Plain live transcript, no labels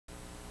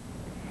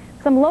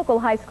Some local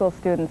high school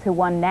students who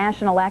won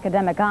national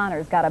academic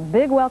honors got a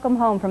big welcome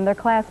home from their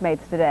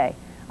classmates today.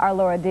 Our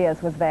Laura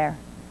Diaz was there.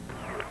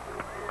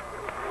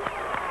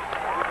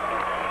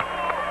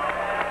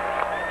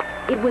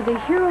 It was a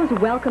hero's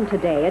welcome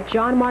today at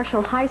John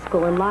Marshall High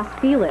School in Los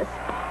Feliz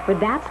for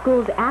that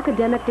school's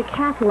academic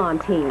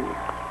decathlon team.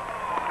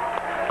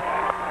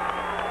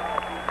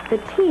 The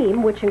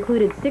team, which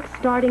included 6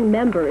 starting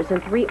members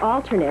and 3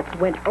 alternates,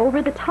 went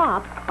over the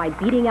top by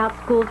beating out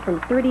schools from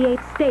 38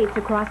 states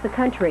across the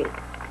country.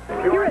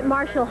 Here at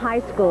Marshall High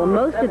School,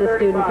 most of the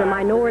students are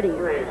minorities.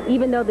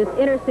 Even though this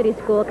inner-city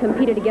school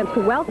competed against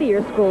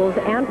wealthier schools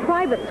and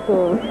private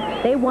schools,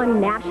 they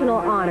won national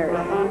honors.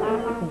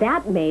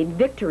 That made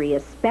victory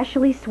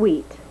especially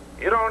sweet.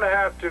 You don't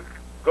have to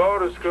go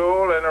to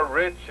school in a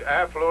rich,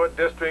 affluent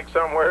district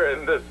somewhere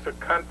in this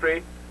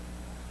country.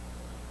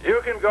 You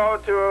can go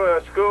to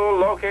a school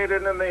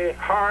located in the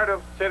heart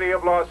of the city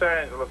of Los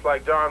Angeles,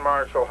 like John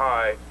Marshall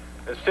High,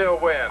 and still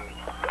win.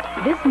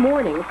 This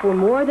morning, for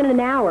more than an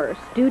hour,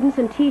 students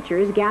and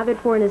teachers gathered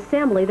for an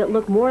assembly that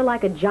looked more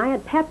like a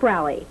giant pep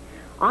rally.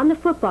 On the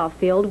football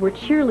field were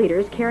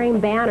cheerleaders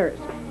carrying banners,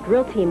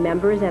 drill team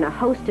members, and a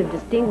host of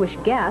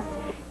distinguished guests,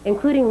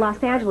 including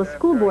Los Angeles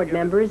School Board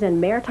members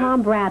and Mayor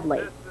Tom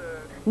Bradley.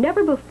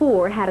 Never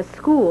before had a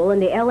school in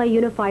the LA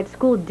Unified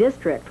School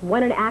District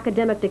won an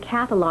academic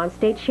decathlon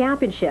state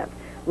championship,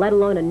 let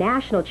alone a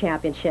national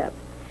championship.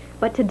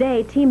 But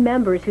today, team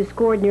members who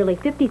scored nearly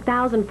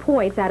 50,000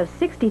 points out of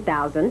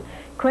 60,000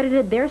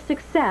 credited their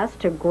success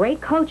to great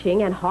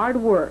coaching and hard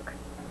work.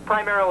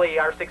 Primarily,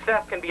 our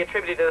success can be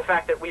attributed to the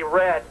fact that we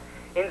read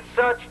in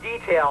such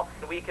detail.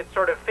 We could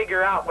sort of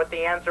figure out what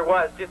the answer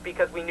was just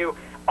because we knew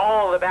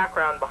all the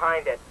background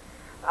behind it.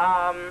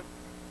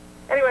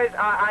 Anyways,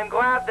 I'm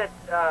glad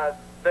that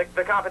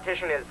the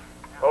competition is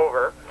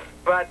over,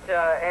 but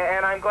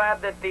and I'm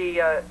glad that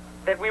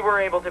that we were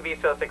able to be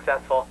so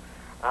successful.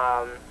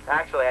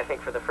 Actually, I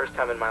think for the first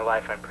time in my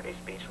life, I'm pretty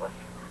speechless.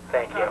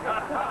 Thank you.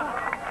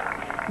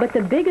 But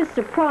the biggest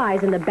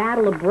surprise in the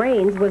battle of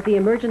brains was the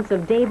emergence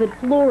of David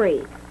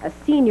Florey, a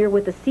senior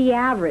with a C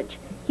average.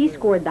 He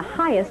scored the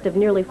highest of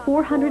nearly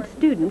 400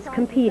 students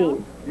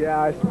competing. Yeah,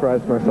 I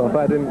surprised myself.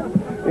 I didn't,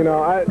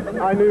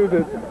 I knew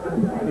that,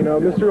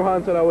 Mr.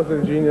 Johan said I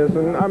wasn't a genius,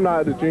 and I'm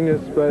not a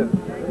genius, but,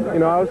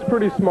 I was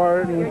pretty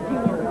smart, and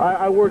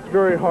I worked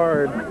very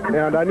hard,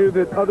 and I knew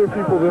that other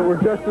people that were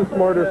just as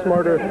smart or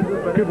smarter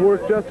could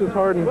work just as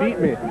hard and beat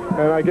me.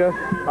 And I guess,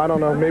 I don't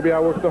know, maybe I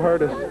worked the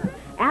hardest.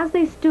 As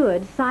they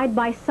stood side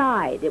by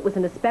side, it was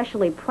an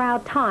especially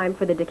proud time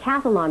for the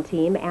decathlon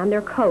team and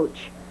their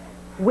coach.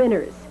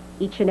 Winners,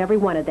 each and every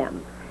one of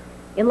them.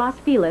 In Los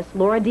Feliz,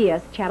 Laura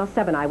Diaz, Channel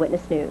 7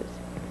 Eyewitness News.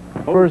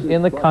 First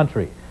in the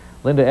country.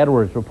 Linda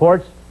Edwards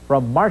reports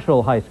from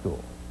Marshall High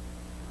School.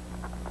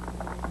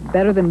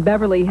 Better than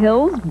Beverly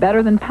Hills,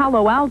 better than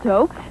Palo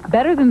Alto,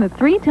 better than the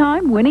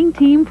 3-time winning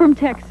team from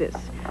Texas.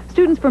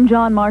 Students from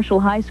John Marshall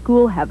High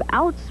School have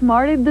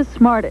outsmarted the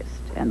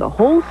smartest, and the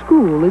whole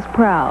school is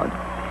proud.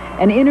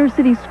 An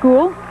inner-city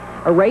school,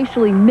 a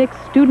racially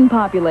mixed student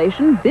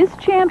population, this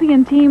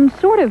champion team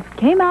sort of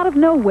came out of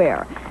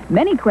nowhere.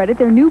 Many credit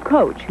their new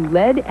coach, who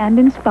led and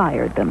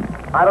inspired them.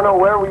 I don't know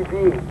where we'd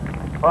be.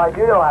 Well, I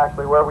do know,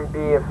 actually, where we'd be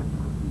if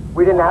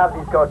we didn't have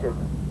these coaches.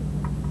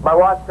 My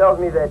watch tells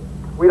me that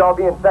we'd all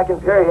be in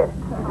second period.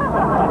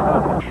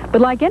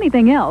 But like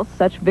anything else,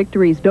 such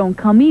victories don't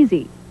come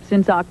easy.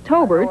 Since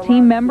October,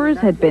 team members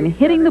had been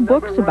hitting the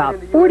books about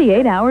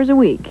 48 hours a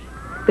week.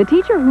 The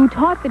teacher who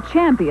taught the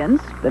champions,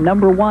 the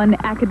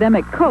 #1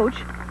 academic coach,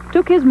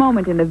 took his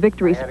moment in the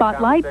victory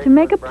spotlight to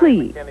make a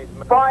plea.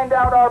 Find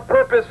out our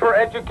purpose for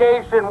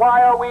education.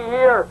 Why are we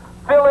here?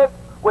 Fill it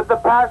with the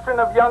passion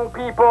of young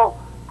people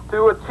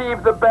to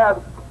achieve the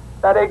best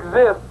that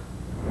exists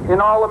in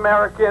all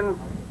Americans,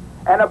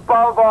 and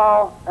above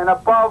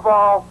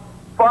all,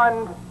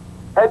 fund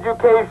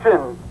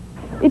education.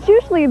 It's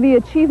usually the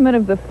achievement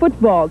of the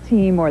football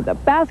team or the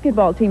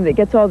basketball team that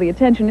gets all the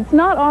attention. It's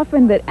not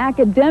often that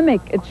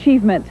academic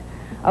achievement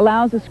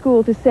allows a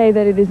school to say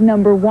that it is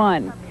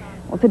 #1.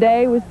 Well,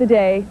 today was the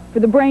day for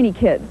the brainy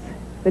kids,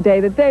 the day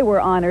that they were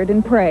honored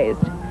and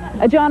praised.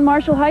 At John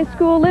Marshall High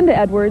School, Linda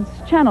Edwards,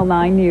 Channel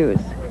 9 News.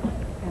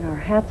 And our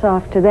hats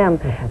off to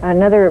them.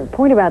 Another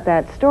point about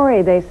that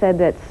story, they said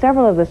that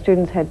several of the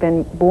students had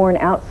been born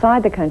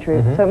outside the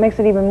country, so it makes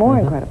it even more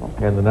incredible.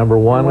 And the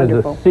 #1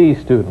 is a C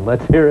student.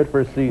 Let's hear it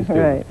for C students.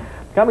 Right.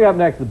 Coming up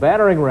next, the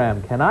battering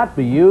ram cannot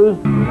be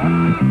used.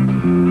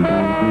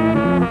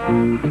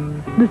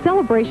 The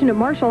celebration at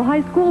Marshall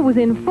High School was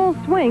in full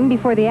swing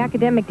before the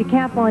academic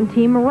decathlon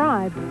team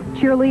arrived.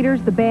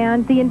 Cheerleaders, the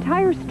band, the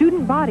entire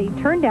student body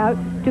turned out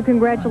to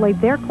congratulate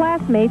their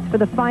classmates for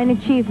the fine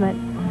achievement.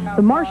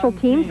 The Marshall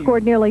team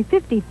scored nearly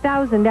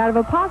 50,000 out of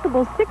a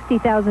possible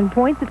 60,000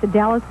 points at the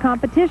Dallas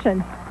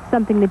competition,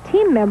 something the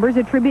team members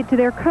attribute to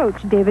their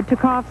coach, David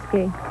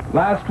Tokofsky.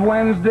 Last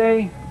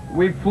Wednesday,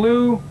 we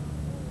flew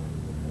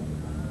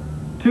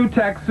to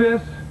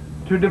Texas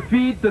to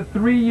defeat the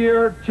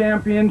 3-year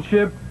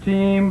championship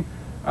team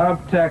of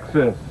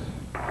Texas.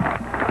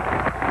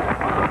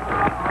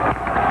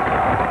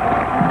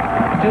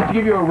 Just to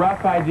give you a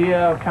rough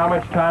idea of how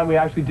much time we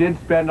actually did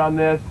spend on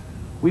this,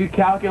 we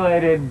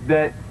calculated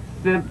that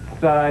since,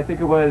 I think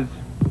it was,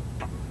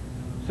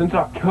 since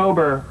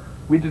October,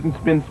 we've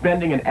just been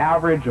spending an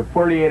average of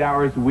 48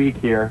 hours a week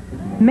here.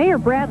 Mayor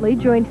Bradley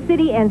joined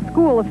city and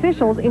school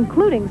officials,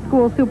 including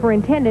school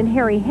superintendent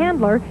Harry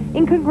Handler,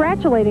 in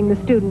congratulating the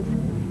students.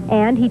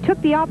 And he took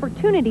the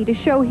opportunity to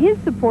show his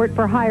support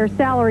for higher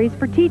salaries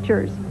for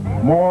teachers.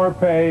 More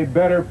pay,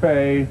 better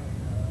pay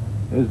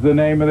is the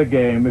name of the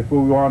game if we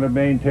want to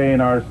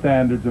maintain our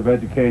standards of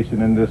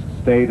education in this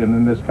state and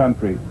in this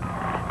country.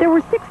 There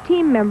were 6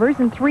 team members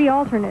and 3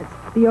 alternates.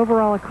 The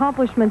overall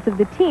accomplishments of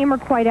the team are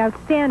quite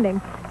outstanding.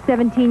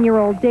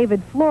 17-year-old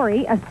David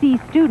Florey, a C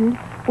student,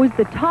 was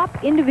the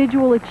top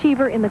individual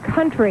achiever in the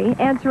country,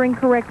 answering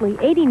correctly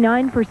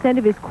 89%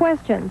 of his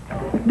questions.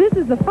 This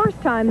is the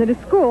first time that a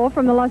school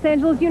from the Los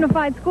Angeles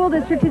Unified School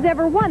District has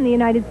ever won the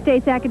United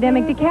States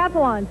Academic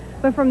Decathlon.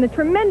 But from the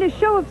tremendous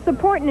show of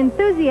support and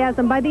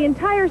enthusiasm by the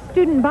entire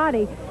student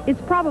body,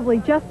 it's probably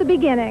just the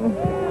beginning.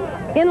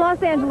 In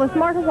Los Angeles,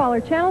 Marta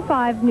Waller, Channel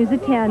 5, News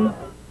at 10.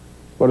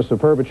 What a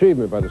superb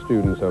achievement by the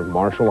students of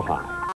Marshall High.